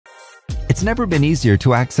It's never been easier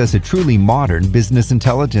to access a truly modern business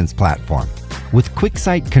intelligence platform. With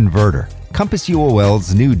QuickSight Converter, Compass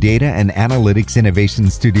UOL's new data and analytics innovation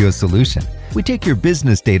studio solution, we take your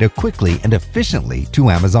business data quickly and efficiently to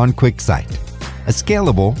Amazon QuickSight. A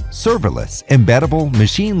scalable, serverless, embeddable,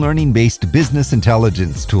 machine learning-based business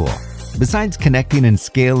intelligence tool. Besides connecting and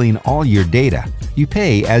scaling all your data, you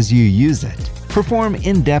pay as you use it. Perform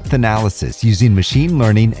in-depth analysis using machine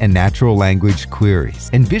learning and natural language queries,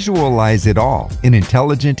 and visualize it all in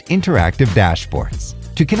intelligent, interactive dashboards.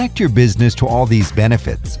 To connect your business to all these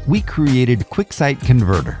benefits, we created QuickSight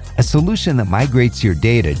Converter, a solution that migrates your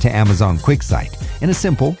data to Amazon QuickSight in a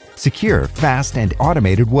simple, secure, fast, and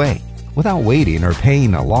automated way. Without waiting or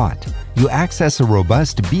paying a lot, you access a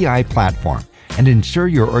robust BI platform and ensure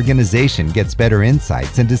your organization gets better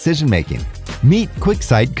insights and decision-making. Meet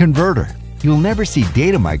QuickSight Converter. You'll never see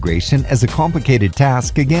data migration as a complicated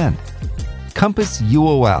task again. Compass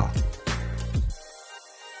UOL.